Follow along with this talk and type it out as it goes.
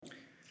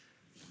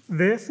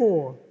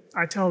Therefore,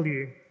 I tell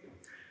you,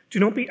 do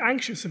not be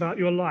anxious about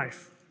your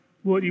life,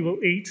 what you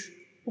will eat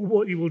or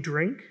what you will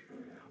drink,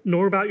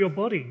 nor about your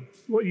body,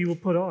 what you will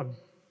put on.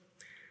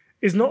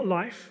 Is not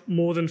life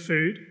more than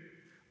food,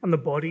 and the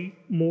body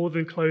more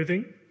than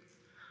clothing?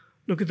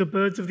 Look at the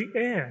birds of the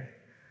air.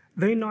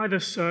 They neither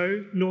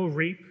sow nor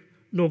reap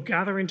nor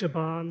gather into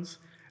barns,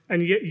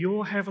 and yet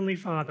your heavenly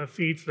Father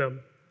feeds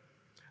them.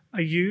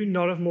 Are you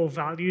not of more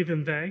value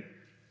than they?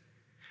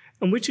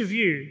 And which of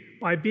you,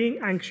 by being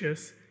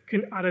anxious,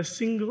 can add a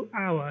single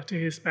hour to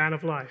his span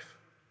of life?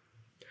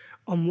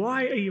 And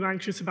why are you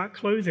anxious about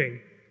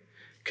clothing?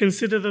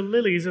 Consider the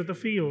lilies of the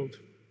field,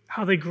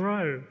 how they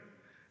grow.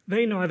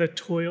 They neither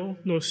toil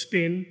nor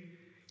spin,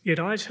 yet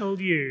I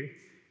tell you,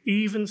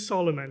 even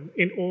Solomon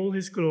in all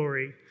his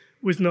glory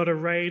was not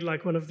arrayed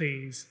like one of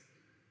these.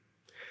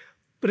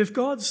 But if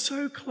God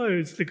so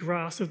clothes the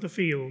grass of the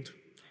field,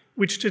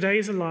 which today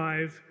is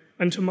alive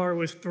and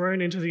tomorrow is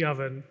thrown into the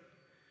oven,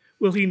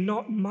 will he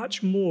not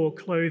much more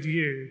clothe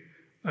you,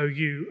 O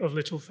you of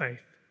little faith?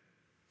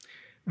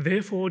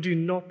 Therefore do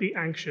not be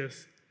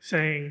anxious,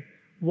 saying,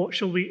 what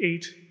shall we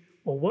eat,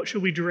 or what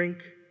shall we drink,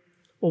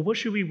 or what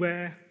shall we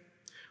wear?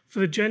 For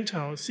the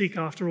Gentiles seek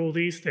after all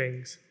these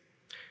things,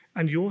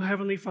 and your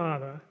heavenly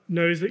Father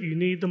knows that you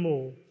need them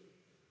all.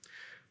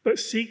 But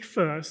seek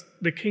first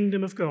the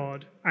kingdom of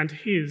God and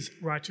his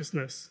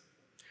righteousness,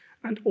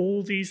 and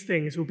all these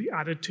things will be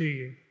added to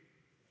you.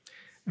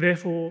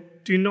 Therefore,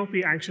 do not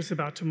be anxious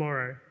about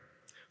tomorrow,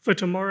 for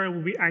tomorrow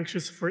will be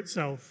anxious for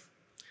itself.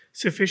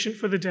 Sufficient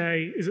for the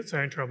day is its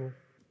own trouble.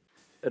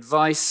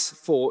 Advice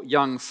for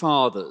young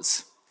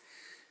fathers.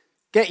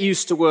 Get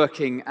used to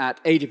working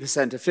at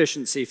 80%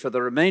 efficiency for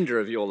the remainder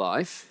of your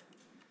life.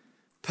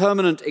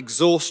 Permanent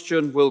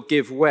exhaustion will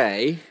give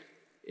way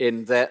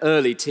in their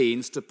early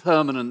teens to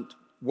permanent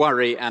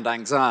worry and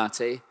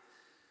anxiety.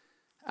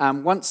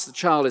 And once the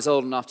child is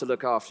old enough to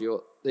look after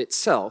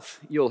itself,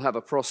 you'll have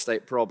a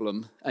prostate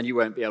problem and you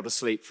won't be able to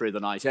sleep through the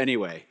night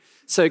anyway.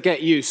 So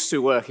get used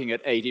to working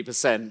at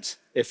 80%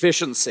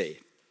 efficiency.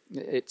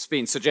 It's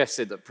been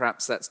suggested that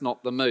perhaps that's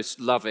not the most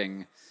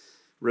loving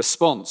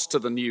response to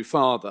the new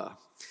father.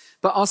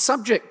 But our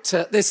subject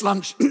this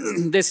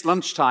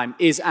lunchtime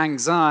is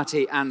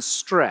anxiety and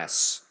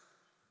stress.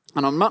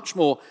 And on a much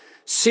more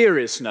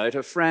serious note,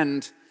 a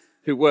friend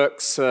who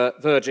works for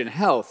Virgin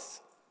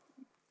Health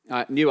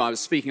knew I was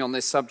speaking on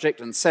this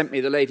subject and sent me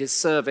the latest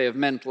survey of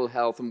mental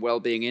health and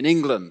well-being in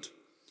England.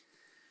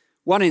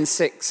 1 in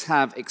 6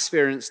 have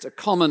experienced a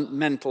common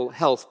mental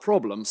health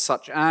problem,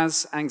 such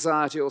as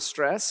anxiety or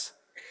stress.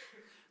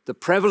 The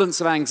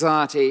prevalence of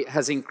anxiety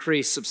has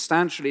increased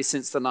substantially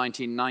since the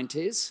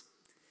 1990s.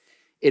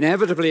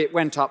 Inevitably, it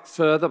went up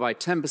further by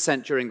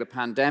 10% during the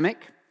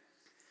pandemic.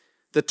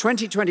 The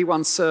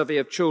 2021 survey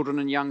of children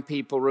and young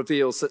people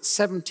reveals that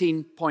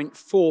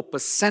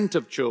 17.4%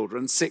 of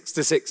children, 6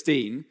 to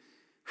 16,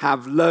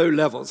 have low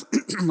levels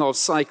of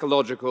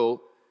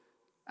psychological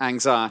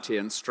anxiety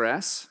and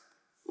stress.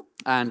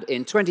 And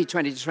in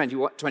 2020 to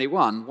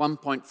 2021,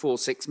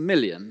 1.46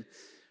 million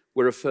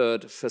were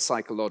referred for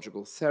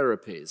psychological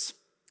therapies.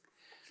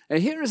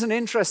 And here is an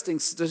interesting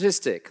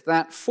statistic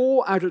that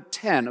 4 out of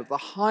 10 of the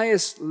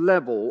highest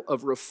level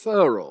of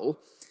referral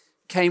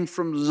came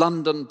from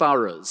London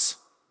boroughs,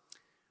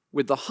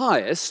 with the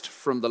highest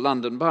from the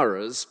London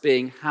boroughs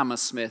being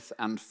Hammersmith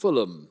and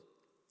Fulham.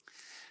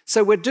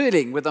 So we're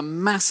dealing with a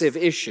massive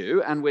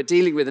issue, and we're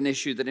dealing with an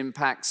issue that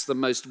impacts the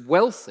most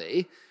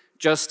wealthy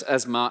just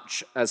as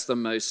much as the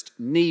most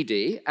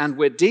needy, and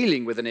we're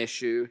dealing with an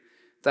issue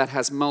that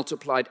has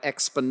multiplied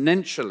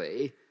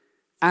exponentially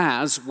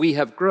as we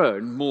have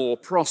grown more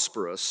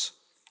prosperous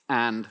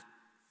and,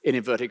 in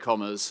inverted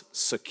commas,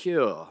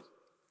 secure.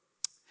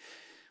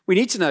 We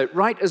need to note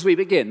right as we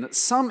begin that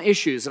some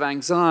issues of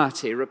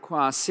anxiety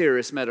require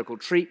serious medical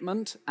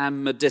treatment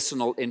and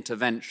medicinal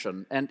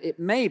intervention. And it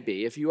may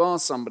be, if you are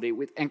somebody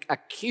with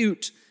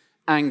acute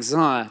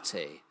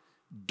anxiety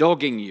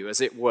dogging you, as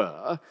it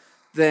were,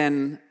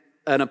 then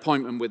an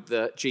appointment with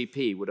the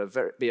GP would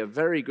be a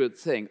very good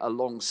thing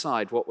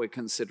alongside what we're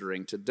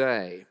considering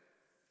today.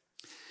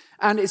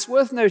 And it's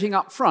worth noting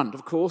up front,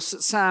 of course,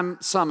 that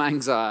some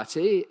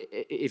anxiety,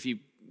 if you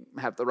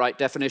have the right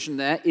definition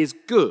there, is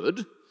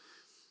good.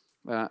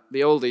 The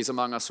oldies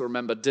among us will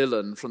remember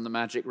Dylan from the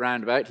Magic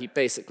Roundabout. He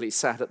basically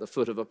sat at the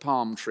foot of a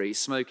palm tree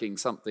smoking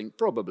something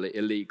probably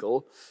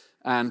illegal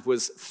and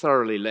was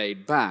thoroughly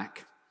laid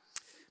back.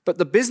 But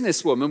the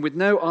businesswoman with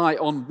no eye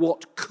on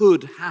what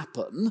could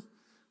happen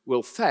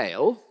will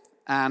fail,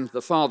 and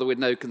the father with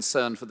no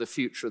concern for the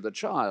future of the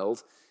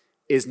child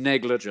is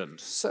negligent.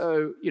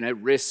 So,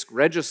 risk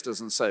registers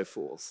and so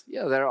forth.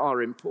 Yeah, they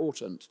are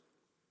important.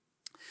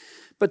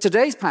 But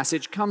today's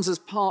passage comes as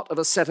part of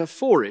a set of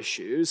 4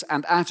 issues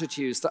and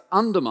attitudes that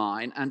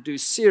undermine and do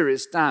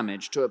serious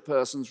damage to a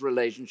person's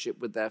relationship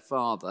with their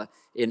Father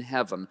in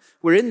heaven.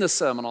 We're in the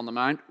Sermon on the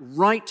Mount.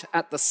 Right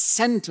at the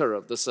center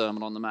of the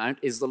Sermon on the Mount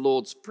is the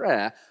Lord's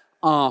Prayer,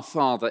 Our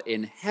Father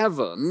in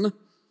heaven.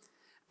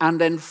 And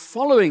then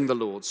following the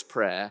Lord's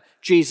Prayer,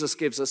 Jesus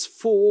gives us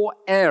 4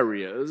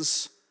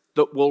 areas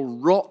that will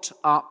rot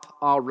up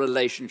our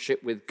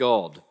relationship with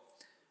God.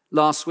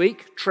 Last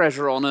week,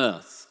 treasure on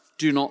earth.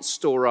 Do not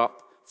store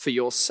up for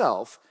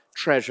yourself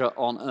treasure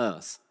on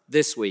earth.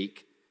 This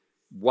week,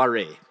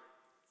 worry.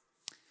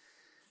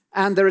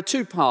 And there are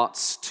two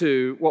parts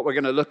to what we're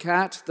going to look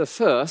at. The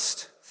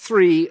first,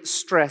 3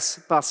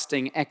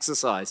 stress-busting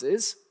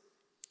exercises.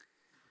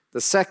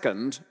 The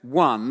second,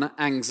 1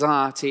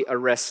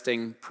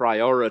 anxiety-arresting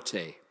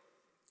priority.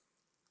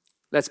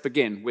 Let's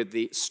begin with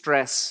the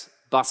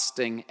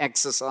stress-busting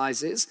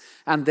exercises,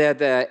 and they're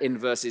there in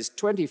verses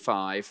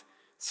 25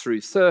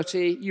 through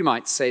 30. You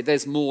might say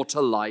there's more to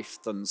life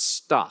than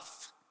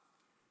stuff.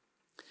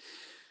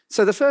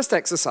 So the first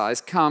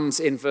exercise comes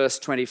in verse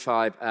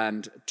 25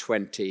 and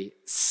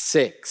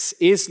 26.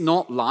 Is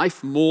not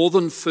life more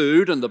than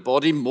food and the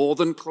body more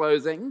than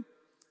clothing?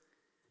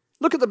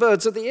 Look at the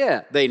birds of the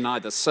air. They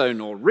neither sow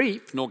nor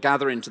reap nor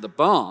gather into the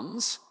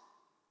barns,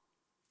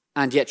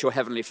 and yet your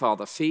heavenly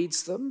Father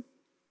feeds them.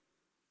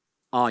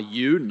 Are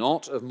you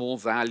not of more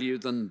value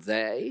than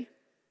they?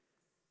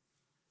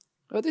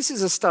 Well, this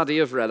is a study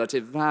of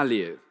relative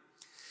value.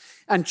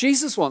 And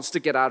Jesus wants to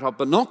get out our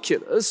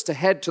binoculars to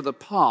head to the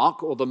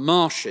park or the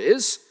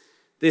marshes.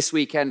 This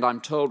weekend,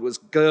 I'm told, was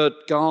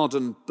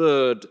Garden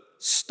Bird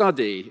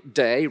Study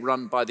Day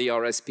run by the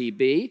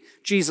RSPB.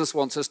 Jesus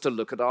wants us to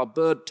look at our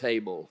bird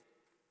table.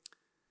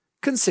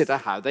 Consider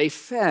how they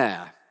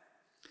fare.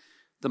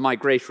 The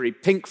migratory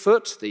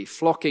pinkfoot, the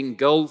flocking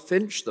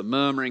goldfinch, the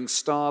murmuring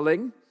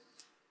starling.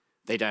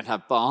 They don't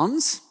have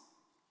barns.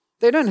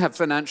 They don't have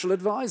financial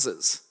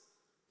advisors.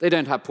 They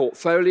don't have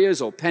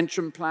portfolios or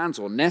pension plans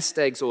or nest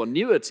eggs or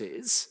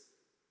annuities.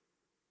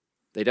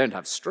 They don't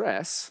have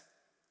stress.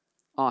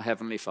 Our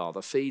Heavenly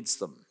Father feeds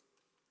them.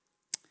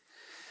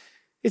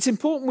 It's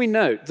important we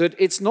note that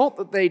it's not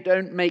that they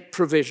don't make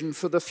provision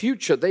for the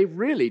future. They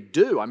really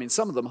do. I mean,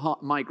 some of them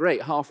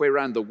migrate halfway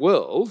around the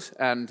world,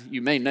 and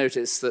you may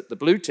notice that the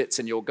blue tits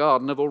in your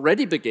garden have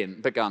already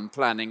begun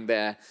planning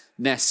their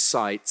nest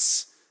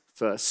sites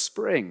for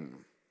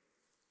spring.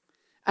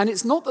 And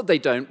it's not that they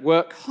don't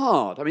work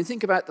hard. I mean,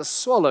 think about the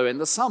swallow in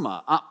the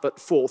summer, up at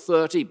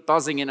 4:30,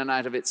 buzzing in and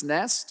out of its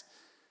nest,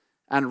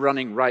 and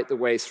running right the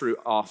way through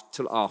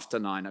till after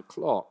 9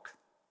 o'clock.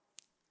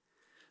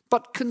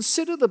 But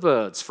consider the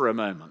birds for a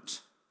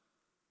moment.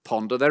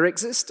 Ponder their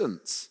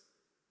existence.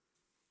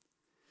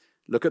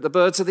 Look at the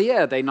birds of the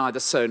air. They neither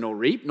sow nor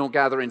reap nor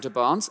gather into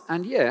barns,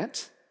 and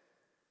yet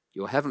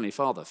your heavenly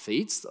Father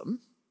feeds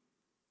them.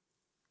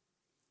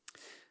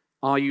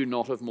 Are you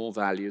not of more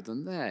value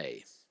than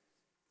they?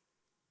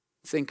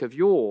 Think of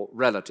your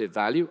relative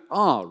value,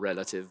 our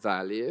relative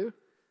value,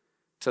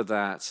 to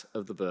that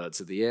of the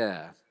birds of the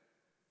air.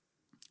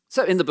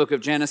 So in the book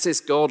of Genesis,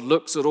 God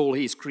looks at all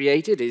he's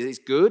created. It is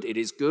good, it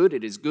is good,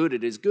 it is good,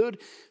 it is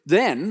good.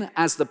 Then,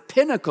 as the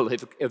pinnacle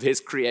of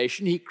his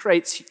creation, he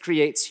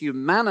creates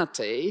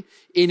humanity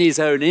in his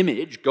own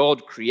image.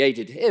 God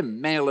created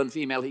him, male and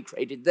female, he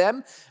created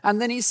them.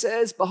 And then he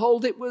says,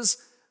 behold, it was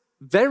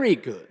very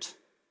good.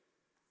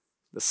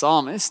 The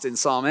psalmist in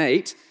Psalm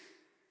 8,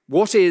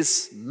 what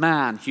is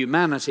man,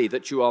 humanity,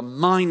 that you are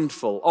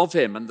mindful of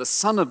him, and the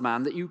Son of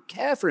Man, that you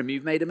care for him?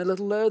 You've made him a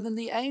little lower than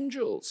the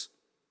angels.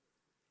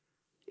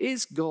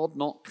 Is God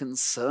not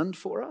concerned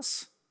for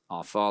us,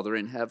 our Father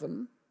in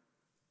heaven?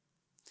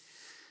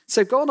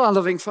 So God, our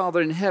loving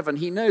Father in heaven,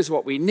 he knows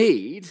what we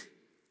need,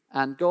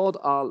 and God,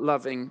 our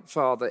loving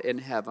Father in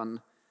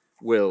heaven,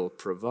 will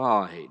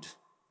provide.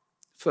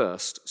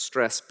 First,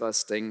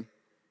 stress-busting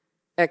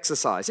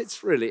exercise.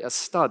 It's really a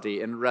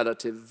study in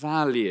relative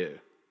value.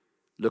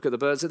 Look at the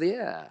birds of the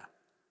air.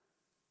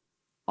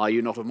 Are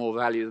you not of more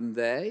value than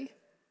they?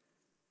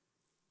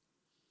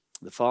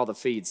 The Father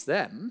feeds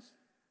them.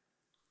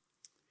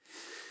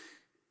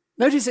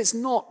 Notice it's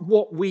not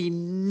what we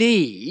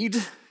need.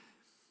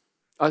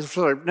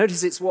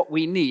 Notice it's what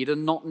we need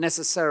and not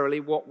necessarily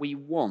what we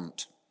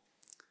want.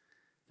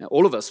 Now,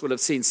 all of us will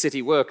have seen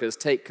city workers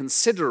take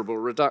considerable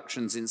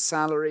reductions in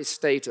salary,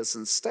 status,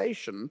 and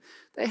station.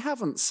 They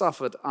haven't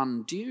suffered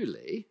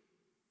unduly.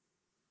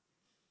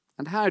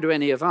 And how do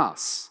any of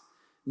us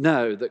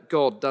know that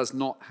God does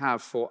not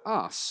have for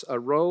us a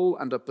role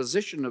and a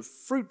position of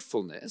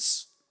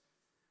fruitfulness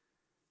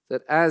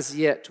that as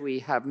yet we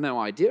have no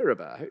idea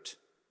about,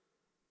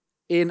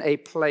 in a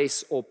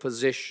place or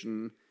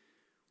position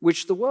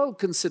which the world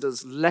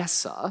considers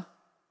lesser,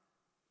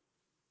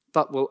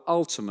 but will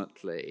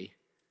ultimately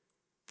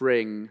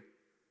bring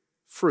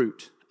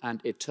fruit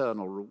and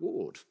eternal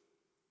reward?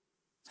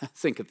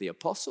 Think of the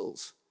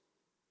apostles.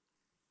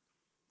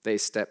 They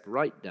stepped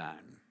right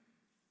down.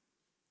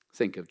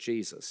 Think of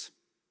Jesus.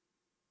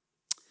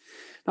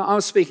 Now, I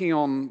was speaking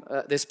on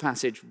this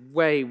passage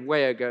way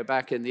ago,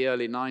 back in the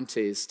early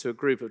 90s, to a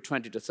group of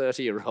 20 to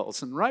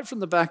 30-year-olds. And right from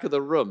the back of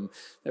the room,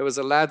 there was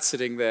a lad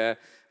sitting there,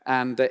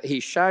 and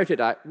he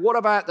shouted out, "What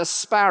about the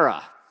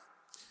sparrow?"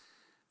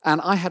 And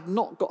I had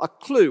not got a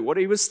clue what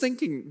he was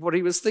thinking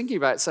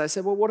about. So I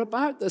said, "Well, what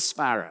about the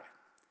sparrow?"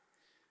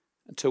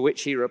 To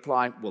which he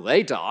replied, "Well,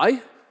 they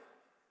die."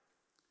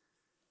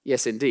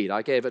 Yes, indeed,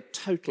 I gave a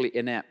totally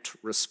inept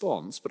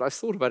response, but I've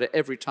thought about it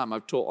every time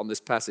I've taught on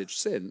this passage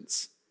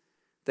since.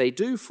 They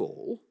do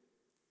fall,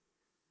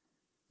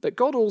 but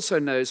God also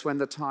knows when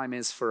the time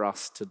is for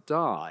us to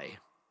die.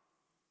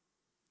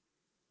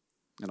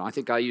 And I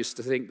think I used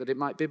to think that it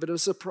might be a bit of a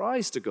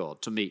surprise to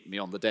God to meet me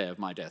on the day of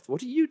my death.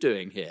 What are you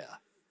doing here?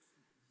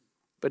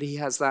 But he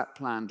has that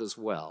planned as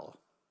well.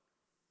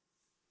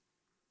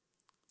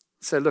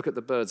 So look at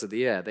the birds of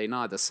the air. They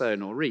neither sow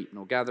nor reap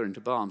nor gather into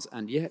barns,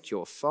 and yet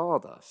your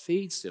Father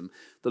feeds them.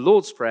 The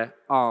Lord's Prayer,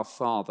 Our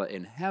Father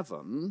in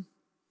heaven.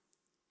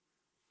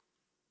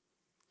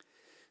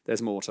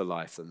 There's more to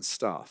life than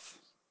stuff.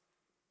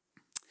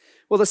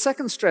 Well, the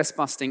second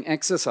stress-busting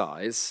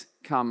exercise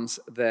comes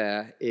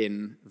there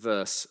in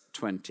verse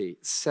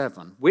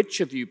 27. Which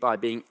of you, by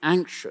being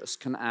anxious,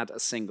 can add a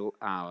single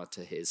hour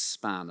to his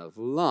span of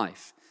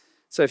life?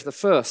 So if the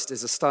first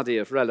is a study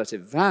of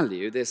relative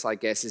value, this, I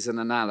guess, is an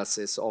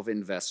analysis of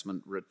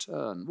investment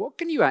return. What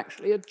can you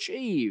actually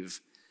achieve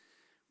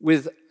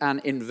with an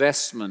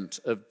investment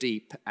of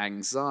deep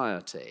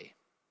anxiety?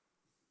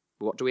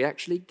 What do we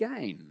actually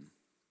gain?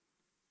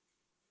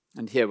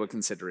 And here we're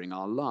considering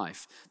our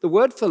life. The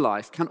word for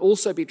life can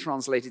also be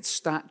translated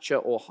stature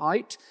or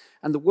height,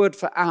 and the word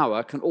for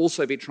hour can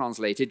also be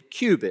translated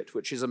cubit,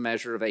 which is a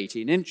measure of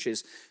 18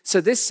 inches. So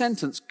this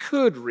sentence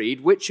could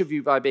read, which of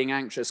you by being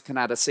anxious can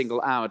add a single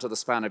hour to the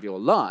span of your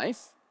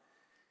life?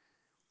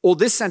 Or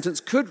this sentence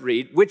could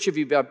read, which of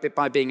you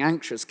by being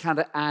anxious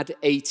can add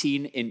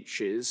 18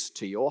 inches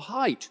to your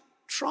height?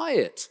 Try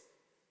it.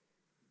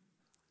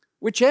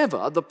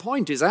 Whichever, the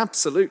point is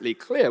absolutely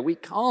clear. We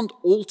can't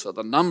alter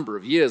the number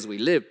of years we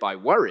live by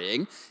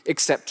worrying,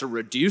 except to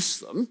reduce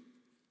them.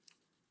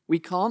 We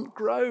can't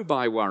grow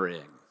by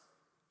worrying.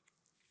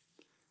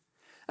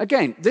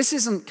 Again, this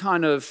isn't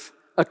kind of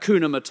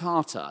Hakuna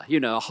Matata,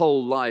 a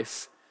whole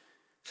life,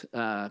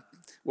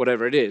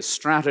 whatever it is,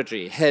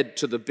 strategy, head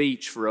to the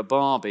beach for a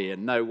barbie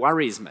and no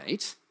worries,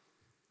 mate.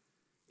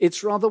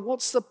 It's rather,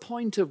 what's the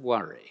point of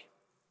worry?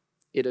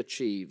 It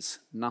achieves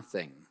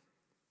nothing.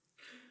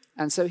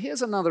 And so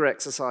here's another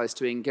exercise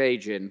to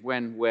engage in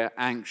when we're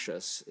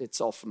anxious. It's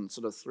often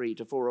sort of 3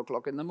 to 4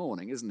 o'clock in the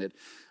morning, isn't it?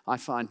 I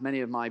find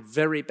many of my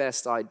very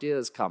best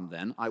ideas come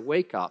then. I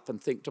wake up and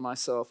think to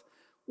myself,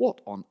 what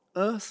on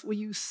earth were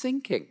you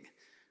thinking?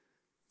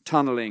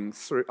 Tunneling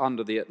through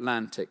under the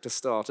Atlantic to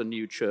start a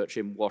new church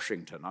in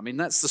Washington. I mean,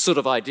 that's the sort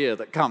of idea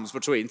that comes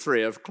between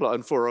 3 o'clock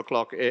and 4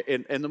 o'clock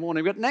in the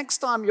morning. But next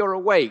time you're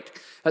awake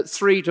at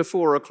 3 to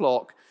 4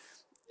 o'clock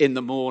in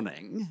the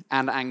morning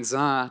and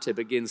anxiety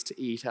begins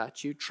to eat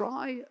at you,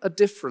 try a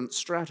different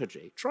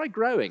strategy. Try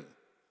growing.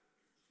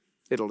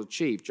 It'll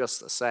achieve just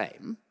the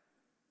same.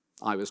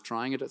 I was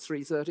trying it at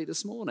 3:30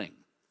 this morning.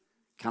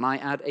 Can I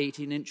add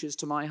 18 inches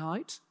to my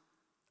height?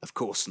 Of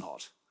course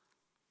not.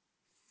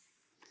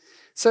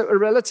 So a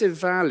relative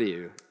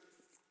value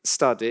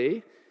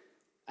study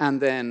and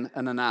then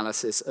an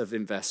analysis of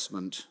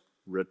investment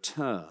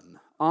return.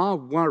 Our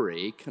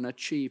worry can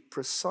achieve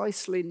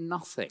precisely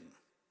nothing.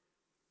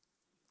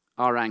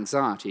 Our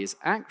anxiety is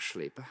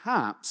actually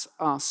perhaps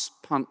us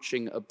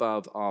punching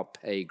above our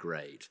pay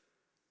grade.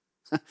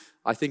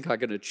 I think I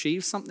can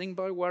achieve something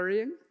by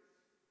worrying.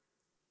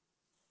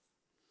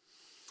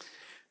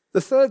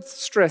 The third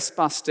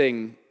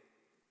stress-busting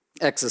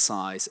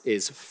exercise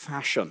is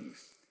fashion.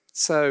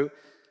 So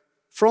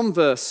from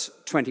verse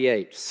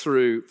 28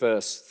 through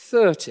verse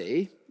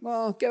 30,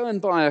 well, go and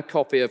buy a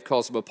copy of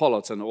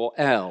Cosmopolitan or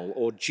Elle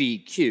or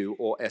GQ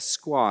or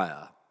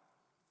Esquire.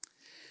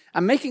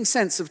 And making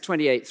sense of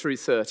 28 through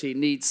 30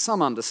 needs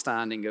some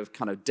understanding of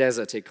kind of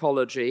desert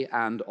ecology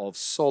and of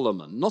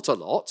Solomon. Not a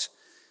lot,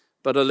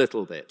 but a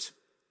little bit.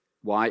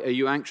 Why are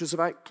you anxious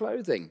about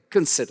clothing?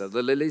 Consider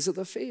the lilies of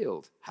the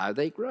field, how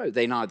they grow.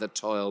 They neither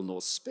toil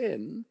nor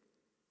spin.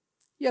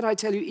 Yet I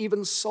tell you,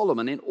 even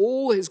Solomon in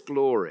all his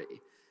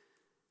glory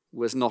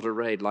was not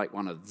arrayed like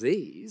one of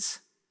these.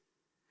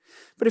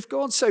 But if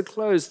God so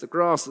clothes the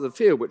grass of the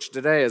field, which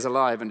today is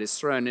alive and is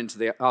thrown into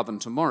the oven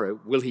tomorrow,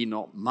 will he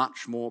not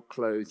much more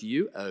clothe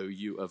you, O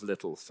you of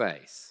little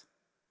faith?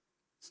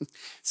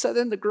 So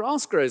then the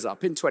grass grows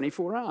up in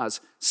 24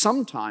 hours.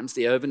 Sometimes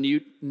the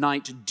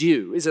overnight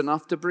dew is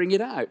enough to bring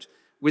it out.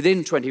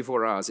 Within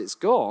 24 hours it's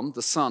gone,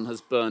 the sun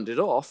has burned it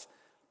off,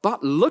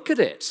 but look at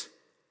it.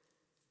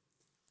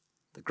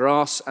 The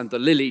grass and the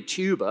lily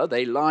tuber,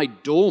 they lie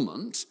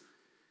dormant.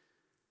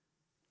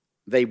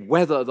 They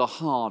weather the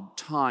hard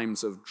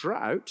times of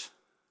drought.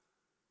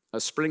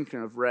 A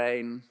sprinkling of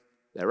rain,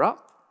 they're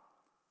up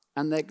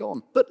and they're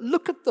gone. But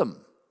look at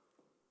them.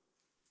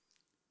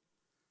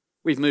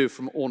 We've moved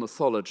from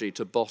ornithology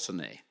to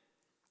botany.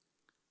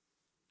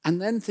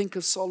 And then think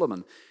of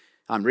Solomon.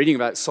 I'm reading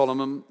about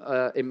Solomon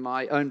in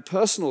my own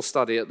personal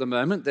study at the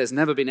moment. There's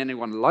never been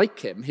anyone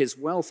like him. His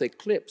wealth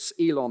eclipsed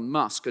Elon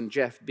Musk and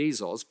Jeff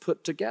Bezos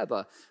put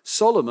together.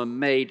 Solomon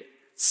made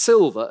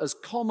silver as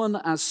common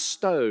as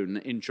stone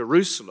in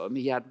Jerusalem.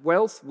 He had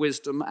wealth,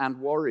 wisdom, and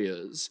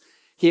warriors.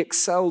 He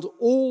excelled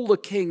all the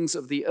kings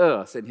of the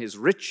earth in his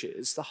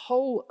riches. The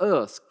whole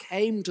earth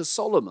came to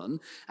Solomon,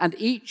 and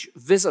each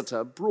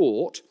visitor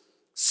brought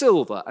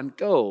silver and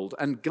gold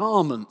and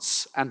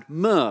garments and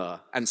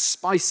myrrh and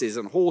spices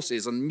and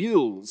horses and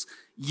mules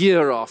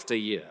year after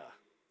year.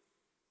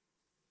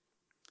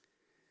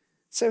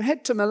 So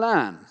head to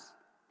Milan,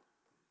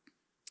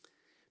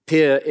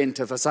 peer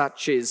into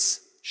Versace's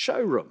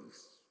showroom,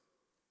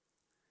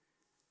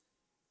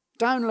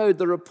 download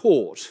the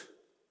report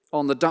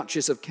on the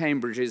Duchess of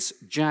Cambridge's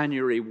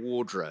January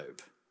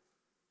wardrobe.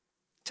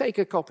 Take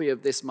a copy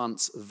of this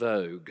month's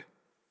Vogue.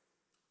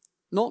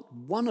 Not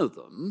one of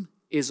them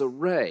is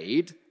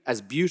arrayed as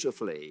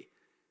beautifully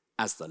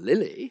as the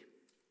lily.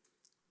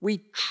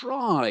 We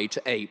try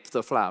to ape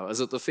the flowers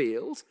of the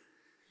field.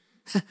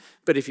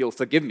 But if you'll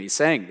forgive me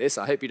saying this,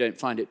 I hope you don't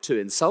find it too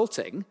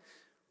insulting,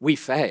 we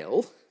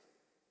fail.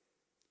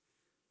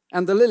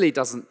 And the lily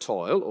doesn't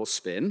toil or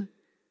spin.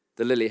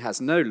 The lily has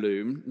no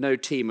loom, no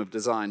team of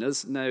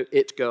designers, no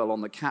it girl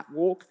on the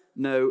catwalk,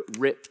 no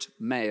ripped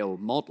male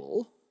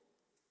model.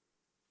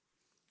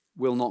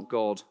 Will not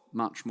God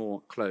much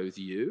more clothe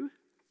you,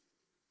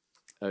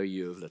 O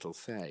you of little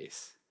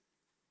faith?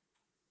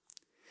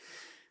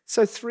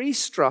 So 3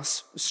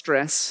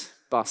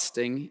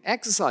 stress-busting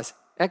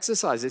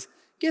exercises.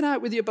 Get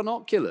out with your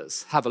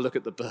binoculars. Have a look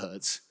at the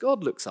birds.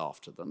 God looks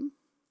after them.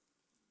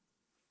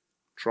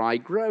 Try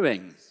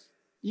growing.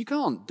 You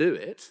can't do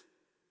it.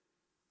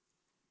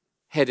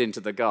 Head into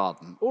the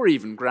garden, or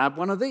even grab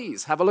one of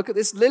these. Have a look at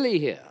this lily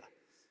here.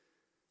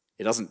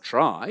 It doesn't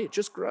try, it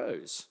just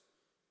grows.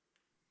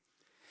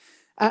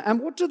 And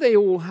what do they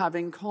all have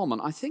in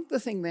common? I think the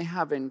thing they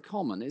have in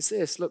common is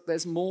this. Look,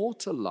 there's more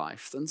to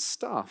life than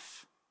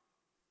stuff.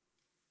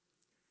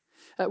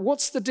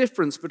 What's the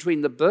difference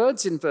between the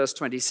birds in verse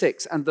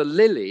 26 and the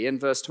lily in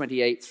verse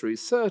 28 through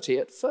 30?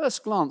 At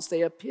first glance,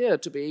 they appear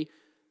to be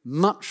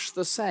much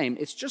the same.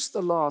 It's just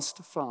the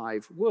last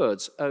 5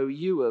 words, O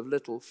you of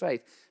little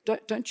faith.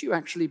 Don't you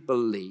actually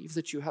believe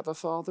that you have a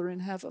Father in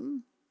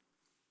heaven?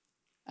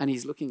 And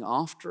he's looking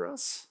after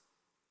us?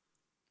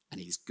 And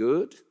he's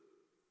good?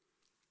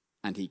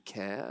 And he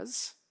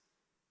cares?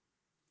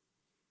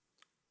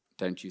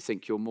 Don't you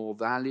think you're more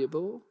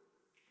valuable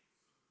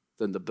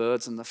than the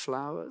birds and the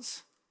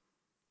flowers?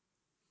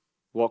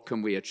 What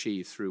can we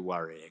achieve through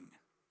worrying?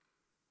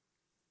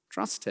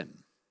 Trust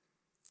him.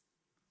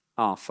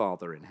 Our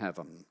Father in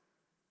heaven.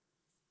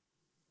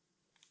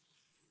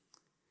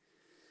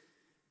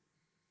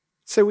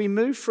 So we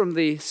move from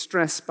the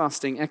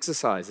stress-busting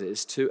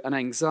exercises to an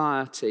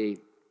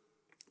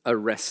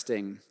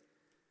anxiety-arresting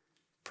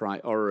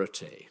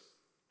priority.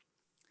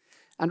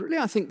 And really,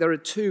 I think there are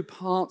 2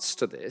 parts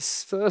to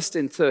this. First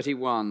in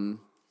 31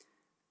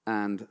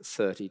 and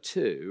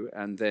 32,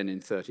 and then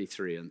in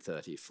 33 and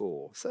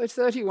 34. So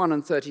 31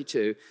 and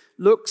 32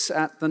 looks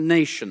at the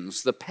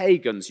nations, the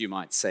pagans, you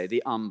might say,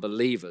 the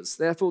unbelievers.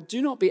 Therefore, do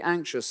not be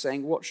anxious,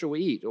 saying, what shall we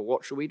eat, or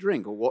what shall we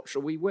drink, or what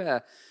shall we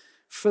wear?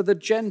 For the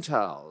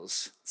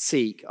Gentiles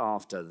seek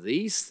after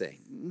these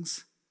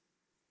things,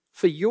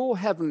 for your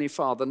heavenly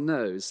Father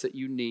knows that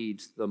you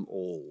need them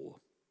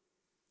all.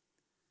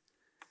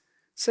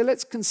 So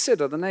let's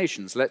consider the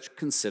nations. Let's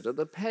consider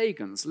the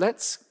pagans.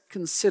 Let's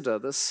consider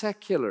the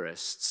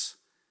secularists.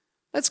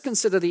 Let's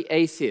consider the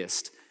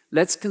atheist.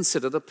 Let's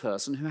consider the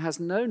person who has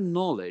no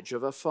knowledge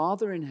of a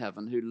Father in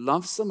heaven who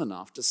loves them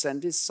enough to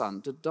send his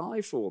Son to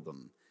die for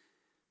them.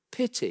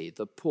 Pity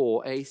the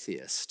poor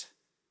atheist.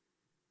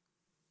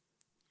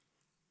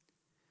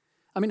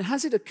 I mean,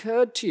 has it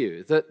occurred to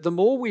you that the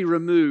more we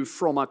remove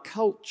from a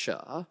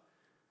culture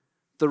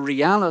the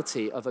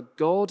reality of a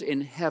God in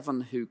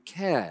heaven who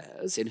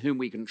cares, in whom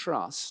we can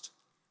trust,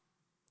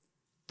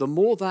 the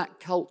more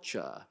that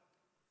culture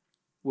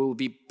will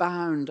be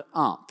bound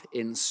up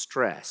in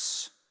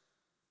stress?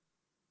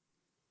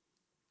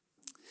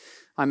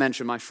 I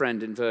mentioned my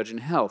friend in Virgin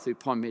Health who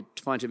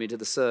pointed me to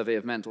the survey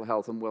of mental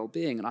health and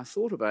well-being, and I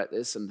thought about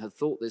this and had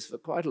thought this for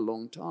quite a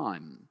long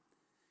time.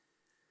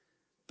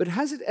 But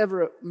has it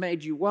ever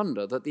made you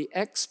wonder that the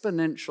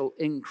exponential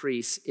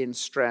increase in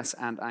stress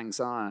and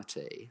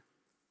anxiety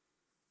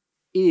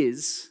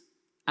is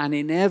an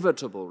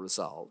inevitable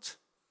result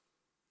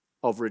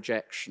of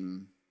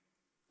rejection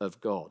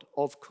of God?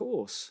 Of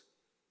course.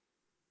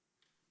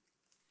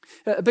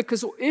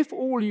 Because if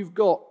all you've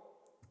got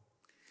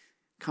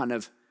kind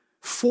of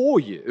for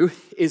you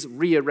is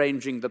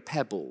rearranging the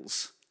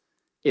pebbles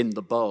in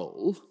the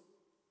bowl,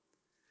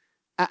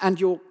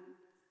 and you're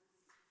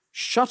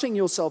shutting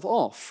yourself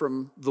off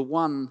from the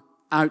one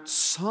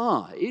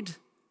outside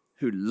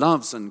who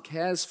loves and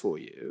cares for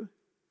you,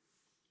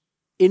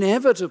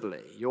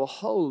 inevitably your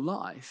whole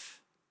life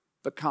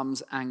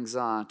becomes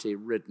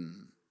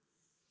anxiety-ridden.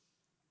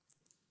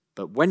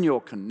 But when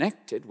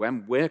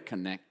we're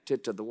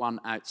connected to the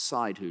one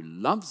outside who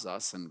loves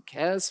us and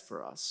cares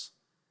for us,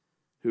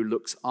 who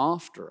looks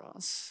after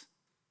us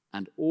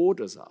and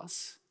orders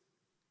us,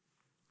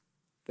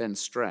 then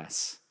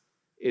stress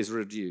is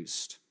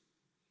reduced.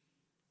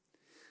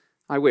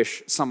 I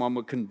wish someone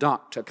would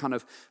conduct a kind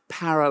of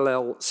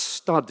parallel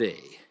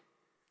study.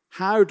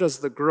 how does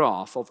the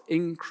graph of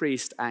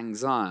increased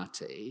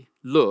anxiety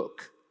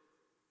look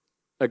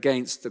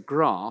against the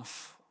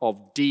graph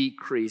of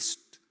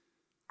decreased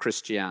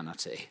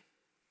Christianity?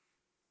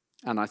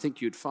 And I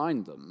think you'd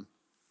find them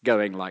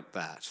going like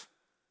that.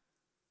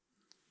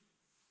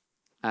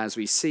 As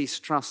we cease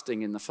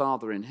trusting in the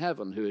Father in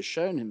heaven who has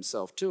shown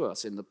himself to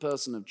us in the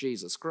person of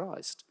Jesus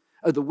Christ.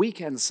 Oh, the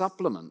weekend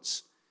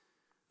supplements,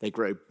 they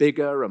grow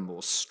bigger and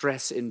more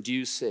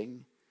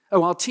stress-inducing.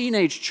 Oh, our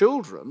teenage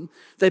children,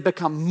 they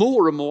become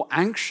more and more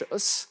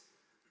anxious.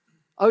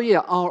 Oh yeah,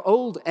 our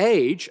old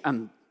age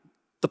and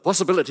the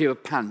possibility of a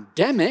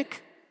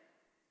pandemic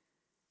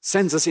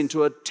sends us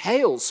into a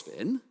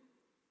tailspin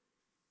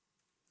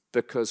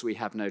because we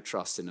have no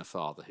trust in a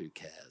Father who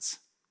cares.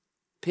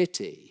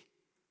 Pity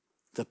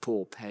the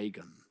poor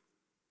pagan.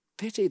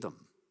 Pity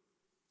them.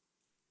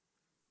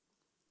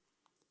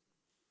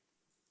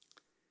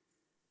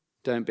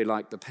 Don't be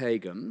like the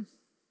pagan,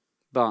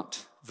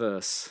 but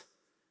verse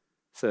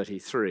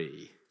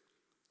 33,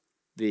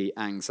 the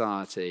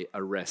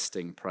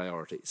anxiety-arresting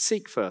priority.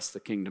 Seek first the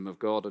kingdom of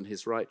God and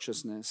his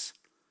righteousness,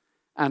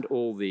 and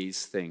all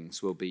these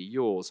things will be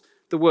yours.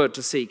 The word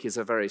to seek is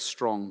a very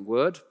strong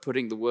word.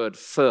 Putting the word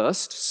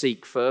first,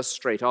 seek first,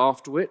 straight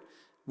afterwards,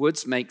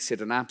 makes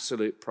it an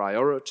absolute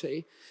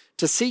priority.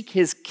 To seek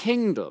his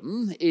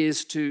kingdom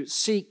is to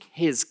seek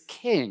his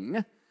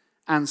king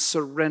and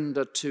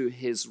surrender to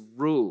his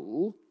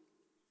rule.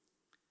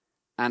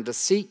 And to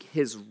seek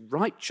his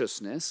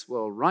righteousness,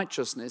 well,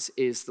 righteousness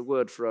is the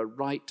word for a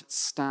right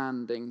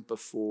standing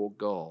before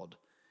God.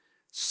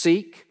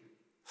 Seek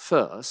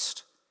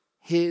first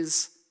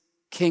his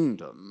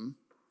kingdom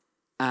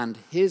and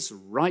his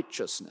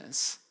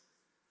righteousness,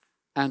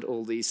 and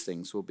all these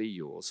things will be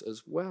yours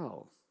as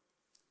well.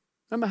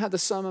 Remember how the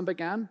sermon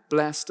began?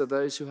 Blessed are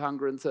those who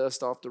hunger and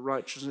thirst after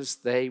righteousness,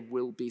 they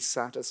will be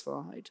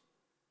satisfied.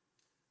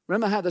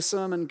 Remember how the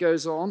sermon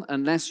goes on?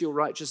 Unless your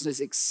righteousness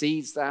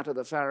exceeds that of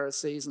the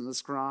Pharisees and the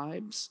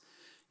scribes,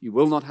 you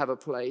will not have a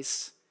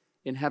place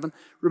in heaven.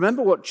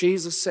 Remember what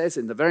Jesus says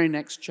in the very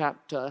next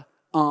chapter: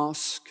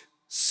 ask,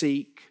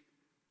 seek,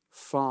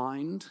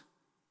 find,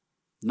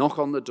 knock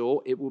on the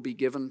door, it will be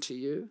given to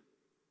you.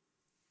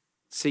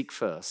 Seek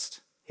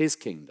first his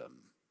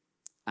kingdom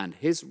and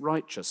his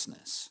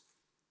righteousness,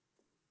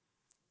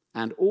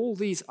 and all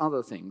these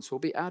other things will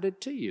be added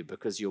to you,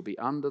 because you'll be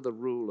under the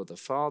rule of the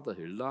Father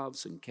who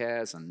loves and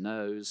cares and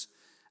knows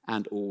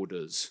and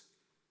orders.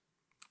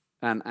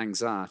 An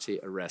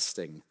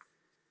anxiety-arresting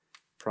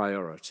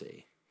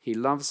priority. He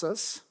loves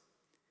us.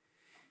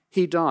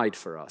 He died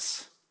for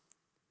us.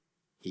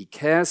 He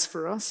cares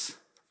for us.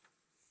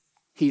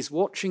 He's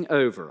watching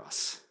over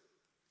us.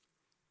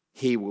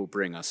 He will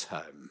bring us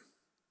home.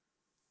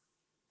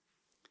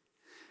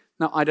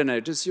 Now, I don't know,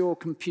 does your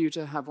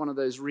computer have one of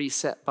those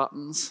reset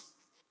buttons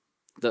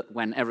that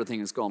when everything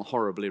has gone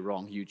horribly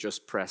wrong, you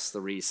just press the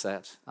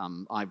reset?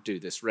 I do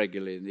this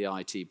regularly, and the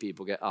IT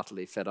people get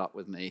utterly fed up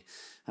with me,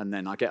 and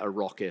then I get a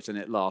rocket, and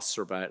it lasts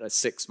for about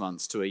 6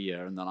 months to a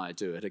year, and then I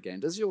do it again.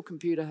 Does your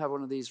computer have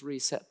one of these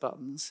reset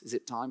buttons? Is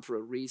it time for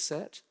a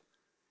reset?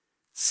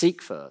 Seek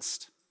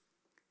first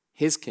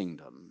his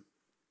kingdom,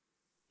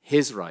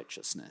 his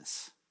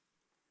righteousness.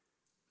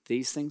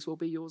 These things will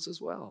be yours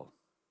as well.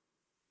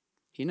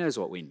 He knows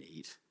what we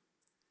need.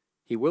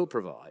 He will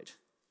provide.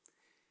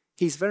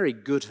 He's very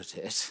good at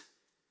it.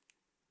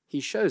 He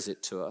shows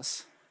it to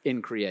us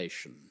in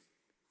creation.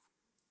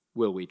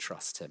 Will we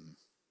trust him?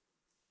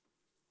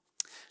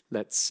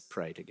 Let's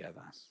pray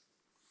together.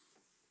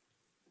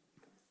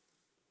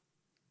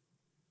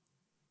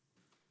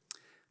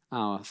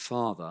 Our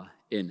Father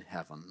in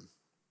heaven,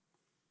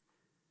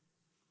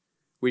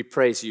 we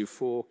praise you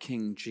for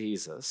King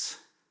Jesus,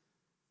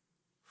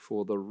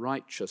 for the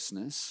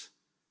righteousness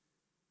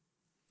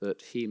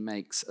that he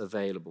makes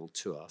available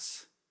to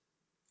us.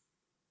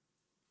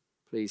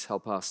 Please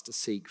help us to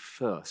seek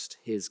first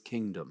his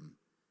kingdom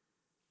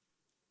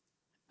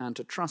and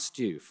to trust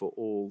you for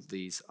all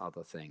these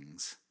other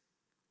things.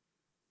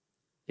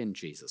 In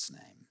Jesus'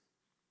 name,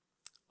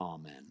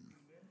 amen.